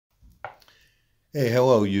Hey,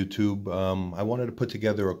 hello YouTube. I wanted to put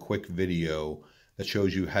together a quick video that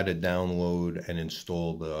shows you how to download and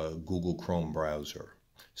install the Google Chrome browser.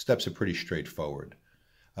 Steps are pretty straightforward.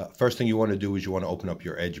 First thing you want to do is you want to open up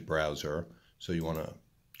your Edge browser. So you want to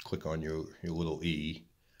click on your little E.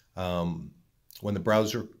 When the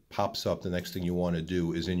browser pops up, the next thing you want to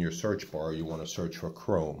do is in your search bar, you want to search for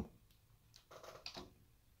Chrome.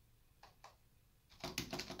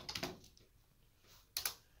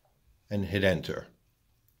 And hit enter.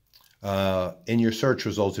 In your search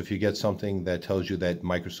results, if you get something that tells you that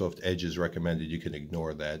Microsoft Edge is recommended, you can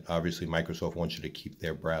ignore that. Obviously, Microsoft wants you to keep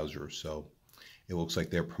their browser, so it looks like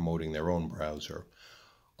they're promoting their own browser.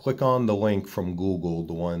 Click on the link from Google,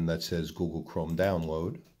 the one that says Google Chrome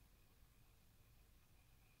Download.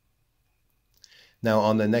 Now,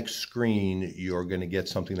 on the next screen, you're going to get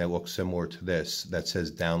something that looks similar to this that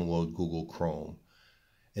says Download Google Chrome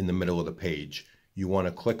in the middle of the page. You want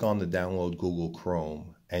to click on the Download Google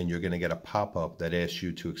Chrome, and you're going to get a pop-up that asks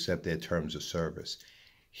you to accept their terms of service.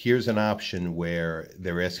 Here's an option where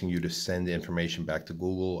they're asking you to send information back to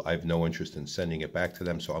Google. I have no interest in sending it back to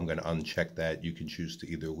them, so I'm going to uncheck that. You can choose to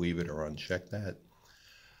either leave it or uncheck that.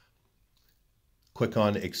 Click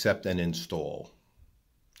on Accept and Install.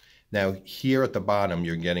 Now, here at the bottom,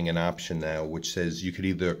 you're getting an option now which says you could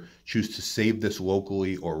either choose to save this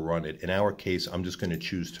locally or run it. In our case, I'm just going to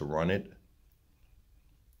choose to run it.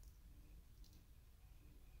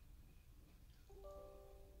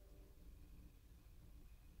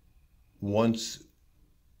 Once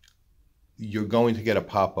you're going to get a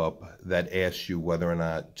pop-up that asks you whether or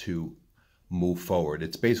not to move forward.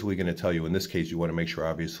 It's basically going to tell you, in this case, you want to make sure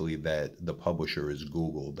obviously that the publisher is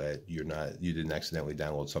Google, that you didn't accidentally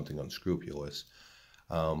download something unscrupulous.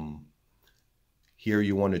 Here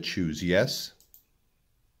you want to choose yes,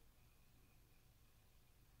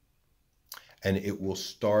 and it will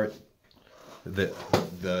start the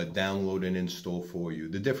download and install for you.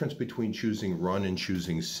 The difference between choosing run and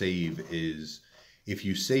choosing save is if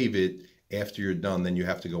you save it, after you're done, then you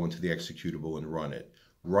have to go into the executable and run it.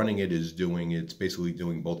 Running it is it's basically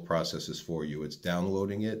doing both processes for you. It's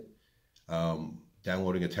downloading it,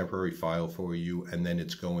 downloading a temporary file for you, and then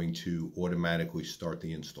it's going to automatically start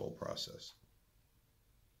the install process.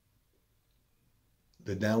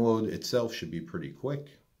 The download itself should be pretty quick.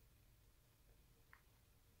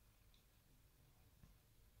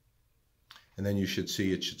 And then you should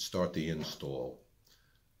see it should start the install.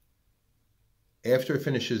 After it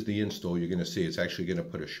finishes the install, you're going to see it's actually going to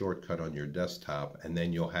put a shortcut on your desktop, and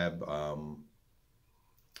then you'll have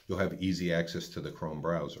easy access to the Chrome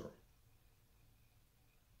browser.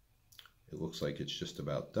 It looks like it's just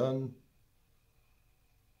about done.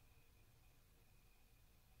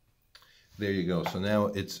 There you go. So now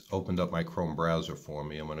it's opened up my Chrome browser for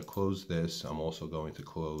me. I'm going to close this. I'm also going to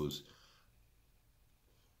close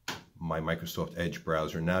my Microsoft Edge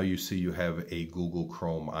browser. Now you see you have a Google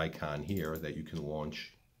Chrome icon here that you can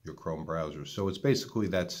launch your Chrome browser. So it's basically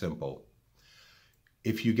that simple.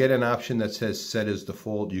 If you get an option that says set as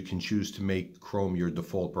default, you can choose to make Chrome your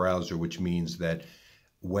default browser, which means that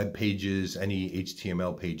web pages, any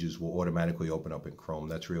HTML pages will automatically open up in Chrome.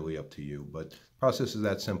 That's really up to you, but the process is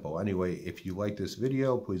that simple. Anyway, if you like this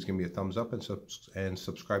video, please give me a thumbs up and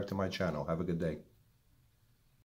subscribe to my channel. Have a good day.